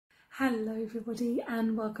Hello everybody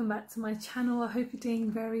and welcome back to my channel. I hope you're doing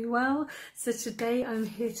very well. So today I'm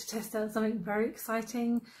here to test out something very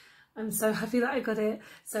exciting. I'm so happy that I got it.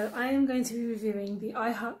 So I am going to be reviewing the I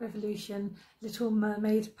Heart Revolution Little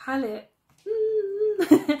Mermaid palette.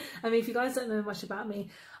 I mean, if you guys don't know much about me,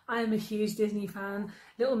 I am a huge Disney fan.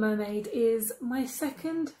 Little Mermaid is my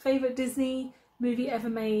second favourite Disney movie ever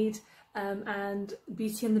made. And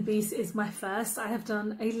Beauty and the Beast is my first. I have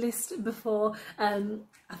done a list before,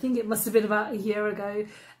 I think it must have been about a year ago,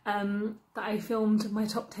 that I filmed my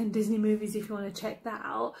top 10 Disney movies if you want to check that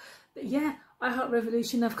out. But yeah, I Heart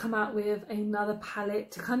Revolution have come out with another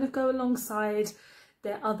palette to kind of go alongside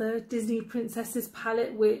their other Disney Princesses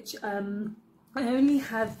palette, which I only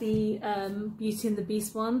have the Beauty and the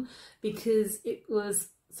Beast one because it was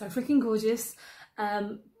so freaking gorgeous.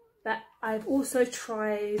 That I've also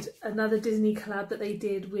tried another Disney collab that they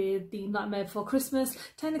did with the Nightmare Before Christmas.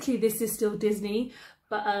 Technically this is still Disney,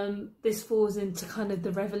 but this falls into kind of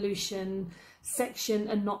the Revolution section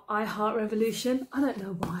and not I Heart Revolution. I don't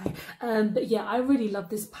know why, but yeah, I really love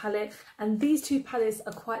this palette, and these two palettes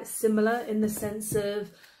are quite similar in the sense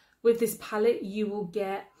of, with this palette you will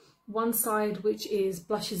get one side which is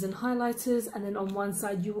blushes and highlighters, and then on one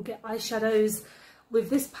side you will get eyeshadows. With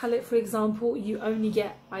this palette, for example, you only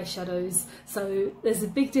get eyeshadows, so there's a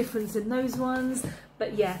big difference in those ones.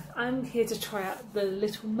 But yeah, I'm here to try out the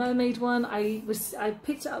Little Mermaid one. I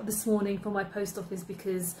picked it up this morning from my post office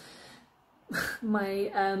because my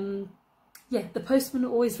the postmen are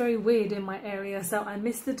always very weird in my area, so I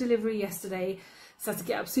missed the delivery yesterday, so I had to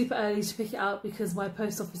get up super early to pick it up because my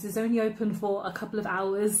post office is only open for a couple of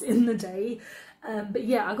hours in the day. But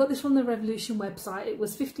yeah, I got this from the Revolution website. It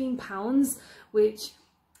was £15, which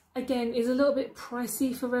again is a little bit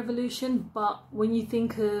pricey for Revolution, but when you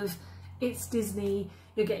think of it's Disney,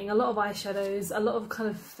 you're getting a lot of eyeshadows, a lot of kind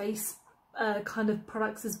of face kind of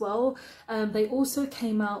products as well. They also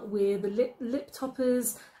came out with lip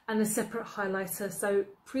toppers and a separate highlighter. So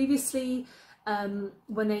previously,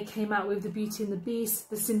 when they came out with the Beauty and the Beast,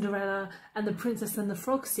 the Cinderella and the Princess and the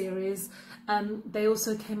Frog series, they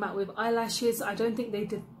also came out with eyelashes. I don't think they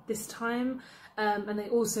did this time, and they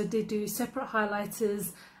also did do separate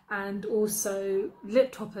highlighters and also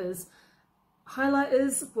lip toppers.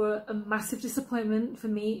 Highlighters were a massive disappointment for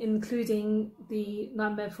me, including the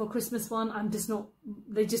Nightmare Before Christmas one.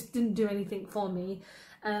 They just didn't do anything for me.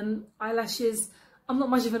 Eyelashes, I'm not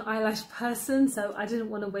much of an eyelash person, so I didn't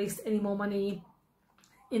want to waste any more money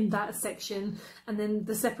in that section. And then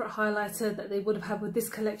the separate highlighter that they would have had with this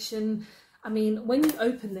collection, I mean, when you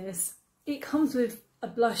open this, it comes with a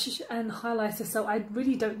blush and highlighter, so I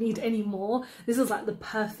really don't need any more. This is like the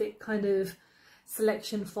perfect kind of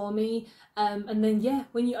selection for me. And then yeah,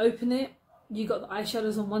 when you open it, you got the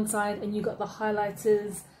eyeshadows on one side and you got the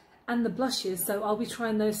highlighters and the blushes, so I'll be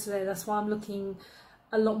trying those today. That's why I'm looking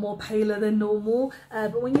a lot more paler than normal.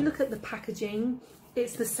 But when you look at the packaging,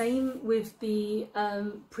 it's the same with the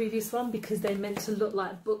previous one because they're meant to look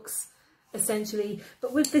like books essentially.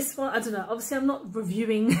 But with this one, I don't know, obviously I'm not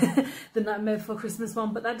reviewing the Nightmare Before Christmas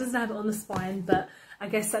one, but that doesn't have it on the spine, but I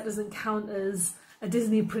guess that doesn't count as a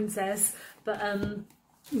Disney princess. But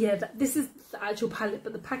yeah, this is the actual palette,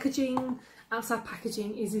 but the packaging, outside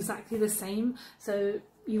packaging, is exactly the same, so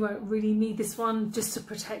you won't really need this one just to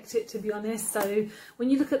protect it, to be honest. So when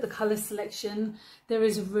you look at the colour selection, there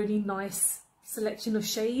is a really nice selection of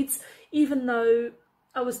shades, even though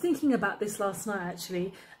I was thinking about this last night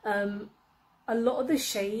actually. A lot of the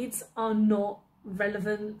shades are not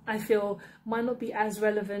relevant. I feel might not be as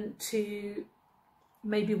relevant to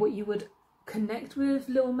maybe what you would connect with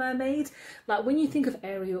Little Mermaid. Like when you think of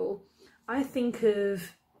Ariel, I think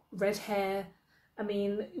of red hair. I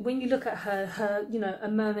mean, when you look at her, you know, a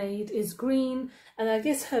mermaid is green, and I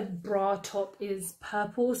guess her bra top is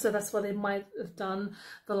purple, so that's why they might have done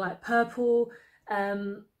the light purple.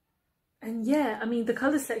 And yeah, I mean, the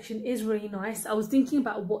colour section is really nice. I was thinking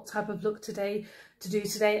about what type of look to do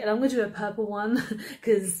today, and I'm going to do a purple one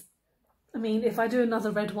because, I mean, if I do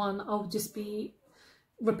another red one, I'll just be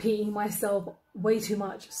repeating myself way too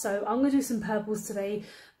much. So I'm going to do some purples today,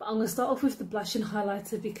 but I'm going to start off with the blush and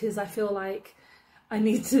highlighter because I feel like I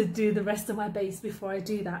need to do the rest of my base before I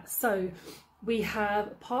do that. So we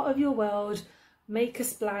have Part of Your World, Make a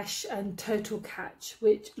Splash and Total Catch,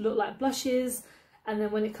 which look like blushes. And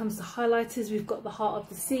then when it comes to highlighters, we've got the Heart of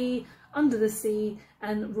the Sea, Under the Sea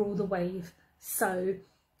and Rule the Wave. So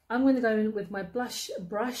I'm going to go in with my blush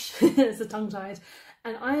brush, it's a tongue tied,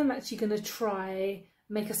 and I am actually going to try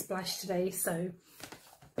Make a Splash today. So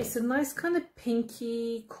it's a nice kind of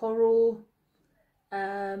pinky coral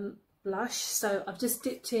blush. So I've just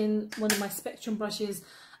dipped in one of my Spectrum brushes.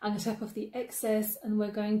 I'm going to tap off the excess, and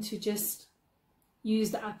we're going to just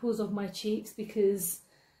use the apples of my cheeks because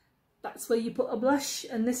that's where you put a blush,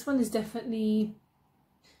 and this one is definitely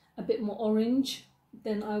a bit more orange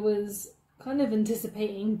than I was kind of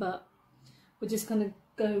anticipating, but we're just going to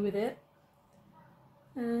go with it.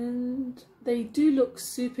 And they do look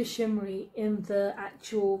super shimmery in the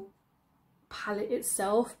actual palette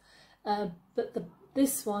itself, but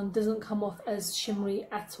this one doesn't come off as shimmery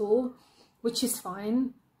at all, which is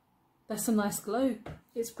fine. That's a nice glow.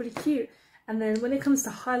 It's pretty cute. And then when it comes to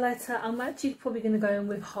highlighter, I'm actually probably going to go in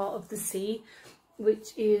with Heart of the Sea, which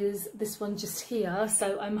is this one just here.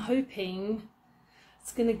 So I'm hoping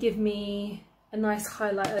it's going to give me a nice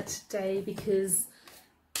highlighter today, because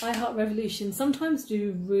I Heart Revolution sometimes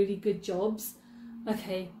do really good jobs.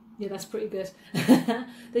 Okay, yeah, that's pretty good.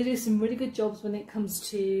 They do some really good jobs when it comes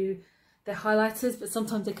to their highlighters, but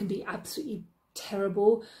sometimes they can be absolutely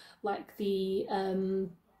terrible, like the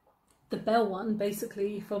Belle one,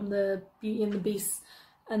 basically, from the Beauty and the Beast,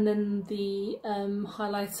 and then the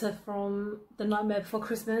highlighter from The Nightmare Before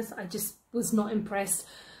Christmas. I just was not impressed,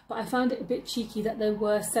 but I found it a bit cheeky that they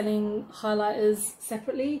were selling highlighters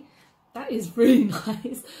separately. That is really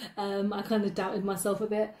nice. I kind of doubted myself a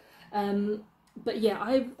bit, but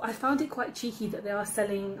yeah, I found it quite cheeky that they are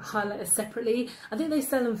selling highlighters separately. I think they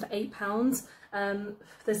sell them for £8.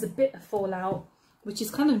 There's a bit of fallout, which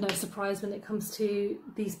is kind of no surprise when it comes to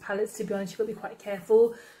these palettes, to be honest. You've got to be quite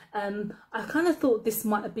careful. I kind of thought this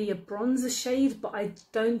might be a bronzer shade, but I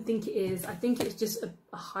don't think it is. I think it's just a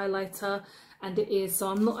highlighter, and it is. So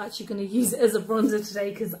I'm not actually going to use it as a bronzer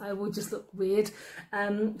today because I will just look weird.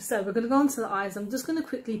 So we're going to go on to the eyes. I'm just going to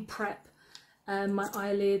quickly prep my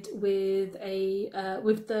eyelid with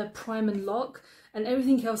the Prime and Lock, and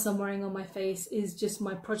everything else I'm wearing on my face is just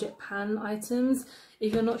my Project Pan items.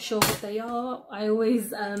 If you're not sure what they are, I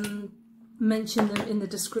always mention them in the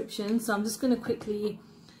description. So I'm just going to quickly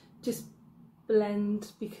just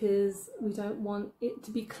blend because we don't want it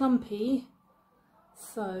to be clumpy.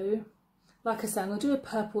 So like I said, I'm going to do a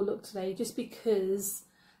purple look today just because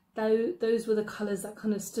those were the colours that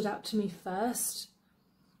kind of stood out to me first.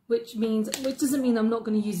 Which doesn't mean I'm not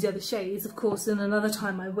going to use the other shades. Of course, in another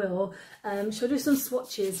time I will. Shall I do some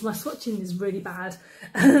swatches? My swatching is really bad.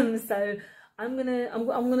 So I'm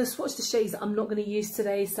gonna swatch the shades that I'm not going to use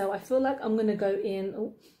today. So I feel like I'm going to go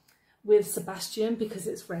in with Sebastian because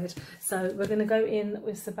it's red. So we're going to go in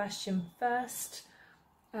with Sebastian first,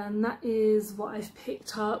 and that is what I've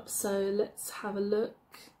picked up. So let's have a look.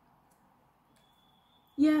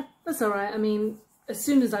 Yeah, that's all right. I mean, as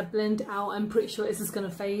soon as I blend it out, I'm pretty sure it's just going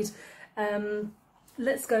to fade.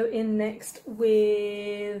 Let's go in next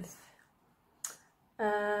with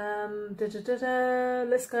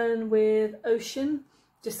let's go in with Ocean,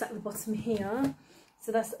 just at the bottom here.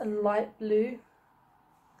 So that's a light blue.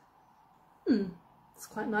 It's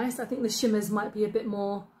quite nice. I think the shimmers might be a bit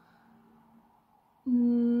more.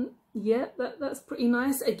 Yeah, that's pretty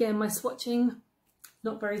nice. Again, my swatching,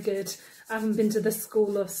 not very good. I haven't been to the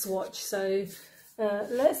school of swatch, so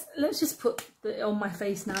let's just put it on my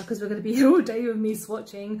face now because we're going to be here all day with me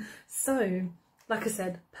swatching. So like I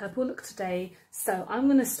said, purple look today. So I'm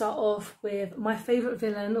going to start off with my favourite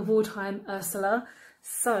villain of all time, Ursula.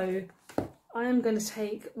 So I am going to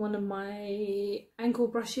take one of my angle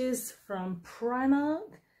brushes from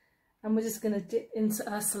Primark, and we're just going to dip into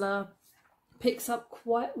Ursula. Picks up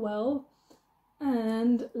quite well,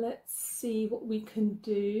 and let's see what we can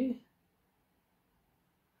do.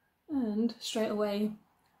 And straight away,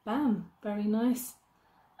 bam, very nice.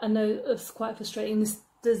 I know it's quite frustrating, this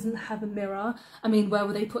doesn't have a mirror. I mean, where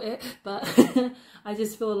would they put it? But I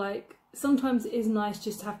just feel like sometimes it is nice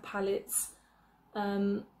just to have palettes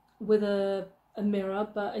with a mirror,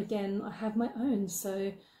 but again, I have my own,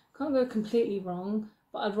 so can't go completely wrong.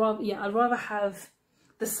 But I'd rather have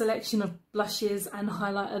the selection of blushes and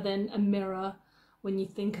highlighter than a mirror when you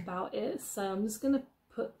think about it. So I'm just going to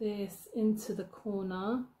put this into the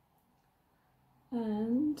corner,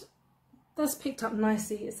 and that's picked up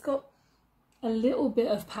nicely. It's got a little bit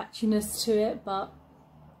of patchiness to it, but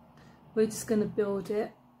we're just going to build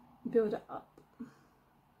it up.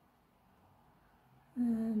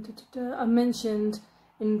 And I mentioned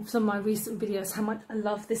in some of my recent videos how much I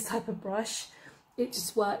love this type of brush. It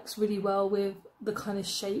just works really well with the kind of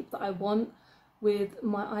shape that I want with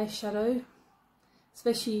my eyeshadow.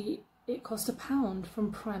 Especially, it cost £1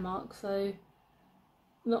 from Primark, so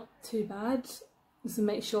not too bad. Just to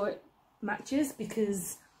make sure it matches,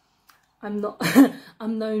 because I'm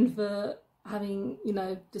known for having, you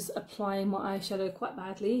know, just applying my eyeshadow quite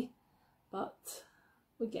badly, but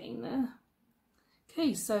we're getting there.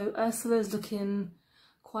 Okay, so Ursula's looking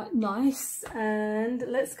quite nice. And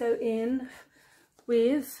let's go in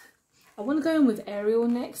with, I want to go in with Ariel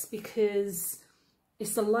next because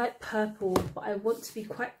it's a light purple, but I want to be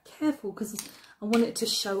quite careful because I want it to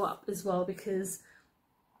show up as well, because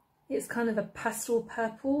it's kind of a pastel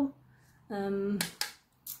purple, and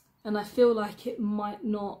I feel like it might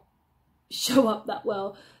not show up that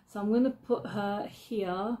well. So I'm going to put her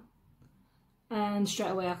here, and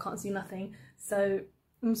straight away I can't see nothing. So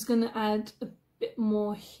I'm just going to add a bit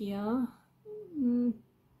more here.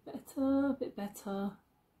 Better, a bit better.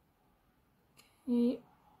 Okay.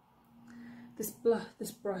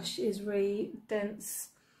 This brush is really dense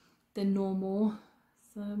than normal,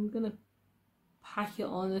 so I'm going to pack it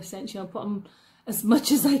on essentially. I'll put on as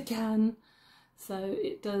much as I can so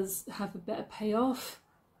it does have a better payoff.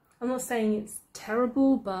 I'm not saying it's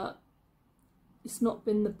terrible, but it's not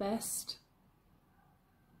been the best.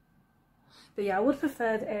 But yeah, I would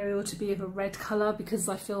prefer the Ariel to be of a red colour because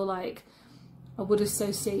I feel like I would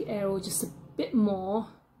associate Ariel just a bit more,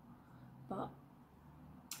 but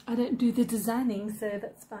I don't do the designing, so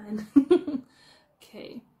that's fine.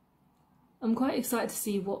 Okay. I'm quite excited to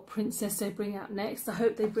see what princess they bring out next. I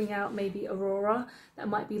hope they bring out maybe Aurora. That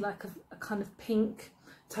might be like a kind of pink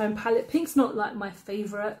tone palette. Pink's not like my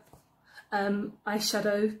favourite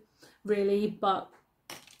eyeshadow really, but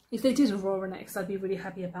if they did Aurora next, I'd be really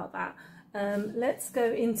happy about that. Let's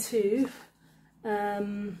go into, I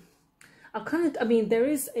mean, there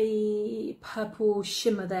is a purple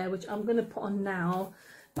shimmer there, which I'm going to put on now,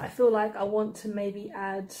 but I feel like I want to maybe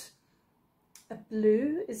add a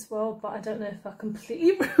blue as well, but I don't know if I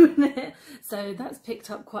completely ruin it. So that's picked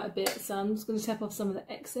up quite a bit, so I'm just going to tap off some of the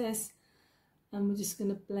excess and we're just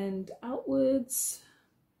going to blend outwards.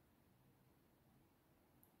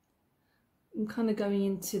 I'm kind of going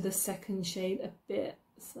into the second shade a bit,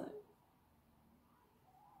 so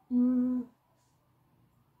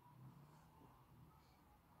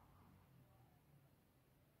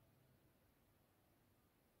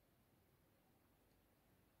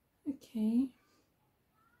okay.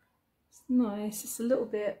 Nice. It's a little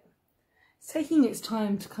bit, it's taking its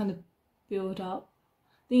time to kind of build up.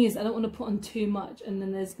 Thing is, I don't want to put on too much and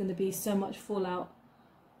then there's going to be so much fallout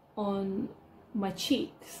on my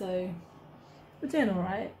cheek, so we're doing all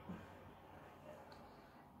right.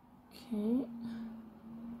 Okay.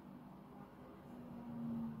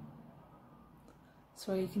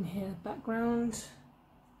 Sorry, you can hear the background.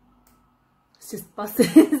 It's just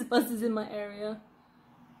buses, buses in my area.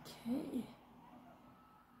 Okay.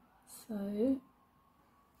 So I'm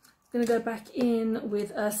going to go back in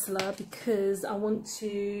with Ursula because I want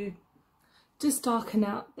to just darken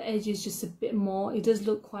out the edges just a bit more. It does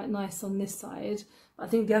look quite nice on this side, but I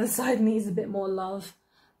think the other side needs a bit more love.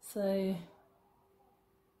 So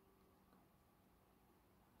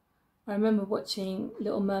I remember watching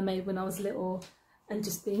Little Mermaid when I was little and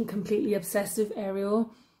just being completely obsessed with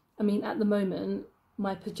Ariel. I mean, at the moment,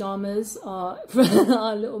 my pyjamas are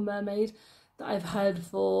Little Mermaid that I've had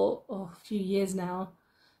for a few years now,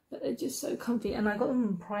 but they're just so comfy. And I got them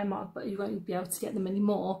from Primark, but you won't be able to get them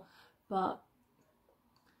anymore. But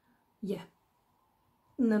yeah,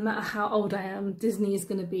 no matter how old I am, Disney is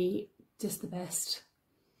going to be just the best.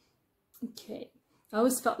 Okay, I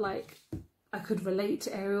always felt like I could relate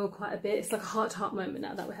to Ariel quite a bit. It's like a heart-to-heart moment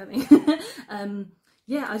now that we're having.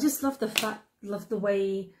 Yeah, I just love love the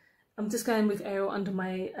way I'm just going with Ariel under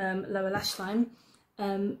my lower lash line.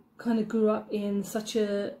 Kind of grew up in such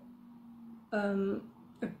a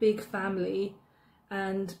big family,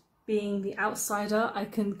 and being the outsider, I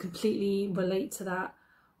can completely relate to that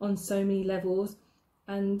on so many levels,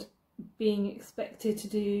 and being expected to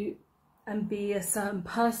do and be a certain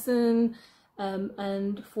person,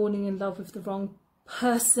 and falling in love with the wrong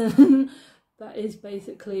person. That is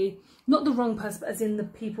basically not the wrong person, but as in the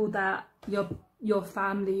people that your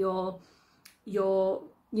family or your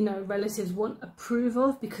relatives won't approve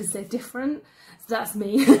of because they're different. So that's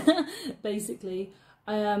me. Basically,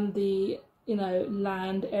 I am the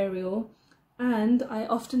land Ariel, and I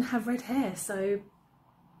often have red hair, so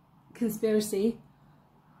conspiracy.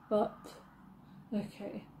 But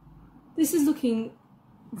okay, this is looking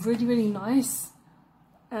really nice.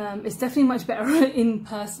 It's definitely much better in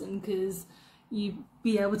person because you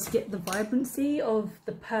be able to get the vibrancy of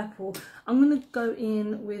the purple. I'm going to go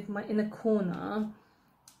in with my inner corner.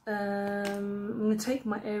 I'm going to take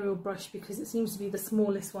my Ariel brush because it seems to be the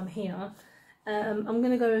smallest one here. I'm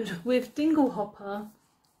going to go with Dingle Hopper,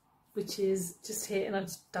 which is just here, and I've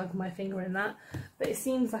just dug my finger in that. But it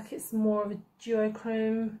seems like it's more of a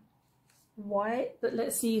duochrome white, but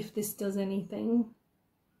let's see if this does anything.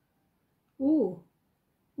 Ooh.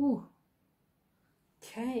 Ooh.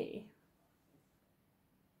 Okay.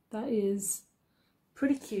 That is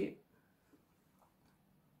pretty cute.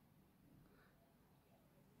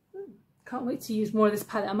 Can't wait to use more of this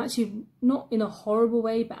palette. I'm actually not in a horrible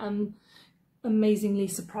way, but I'm amazingly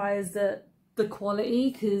surprised at the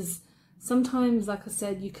quality, because sometimes, like I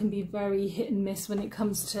said, you can be very hit and miss when it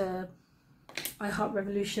comes to I Heart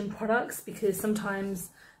Revolution products, because sometimes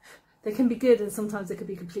they can be good and sometimes they could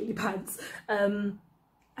be completely bad. And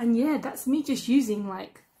yeah, that's me just using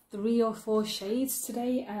like 3 or 4 shades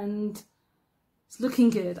today, and it's looking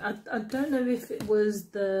good. I don't know if it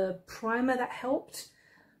was the primer that helped.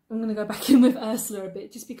 I'm going to go back in with Ursula a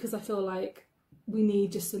bit, just because I feel like we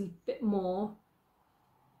need just a bit more,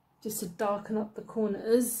 just to darken up the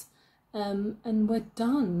corners, and we're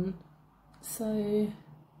done. So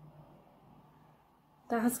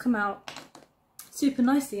that has come out super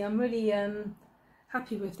nicely. I'm really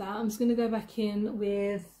happy with that. I'm just going to go back in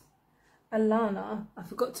with Alana. I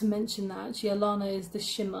forgot to mention that actually Alana is the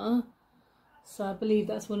shimmer. So I believe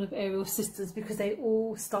that's one of Ariel's sisters, because they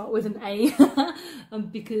all start with an A.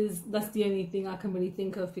 Because that's the only thing I can really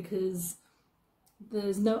think of, because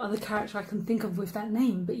there's no other character I can think of with that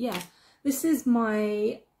name. But yeah, this is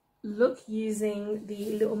my look using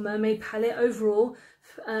the Little Mermaid palette. Overall,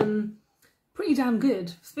 pretty damn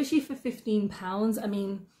good, especially for £15. I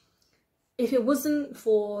mean, if it wasn't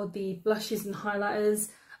for the blushes and highlighters,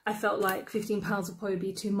 I felt like £15 would probably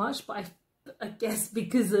be too much, but I guess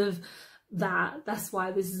because of that's why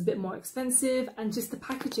this is a bit more expensive. And just the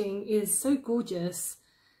packaging is so gorgeous,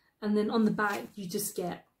 and then on the back you just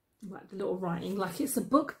get like the little writing, like it's a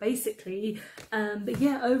book basically. But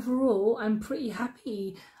yeah, overall I'm pretty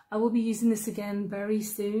happy. I will be using this again very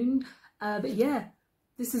soon. But yeah,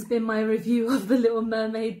 this has been my review of the Little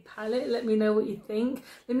Mermaid palette. Let me know what you think.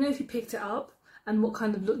 Let me know if you picked it up and what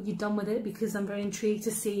kind of look you've done with it, because I'm very intrigued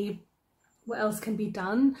to see what else can be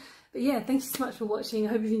done. But yeah, thank you so much for watching. I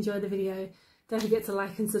hope you've enjoyed the video. Don't forget to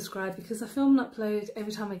like and subscribe, because I film and upload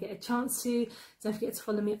every time I get a chance to. Don't forget to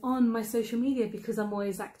follow me on my social media, because I'm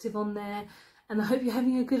always active on there. And I hope you're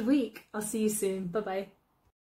having a good week. I'll see you soon. Bye bye.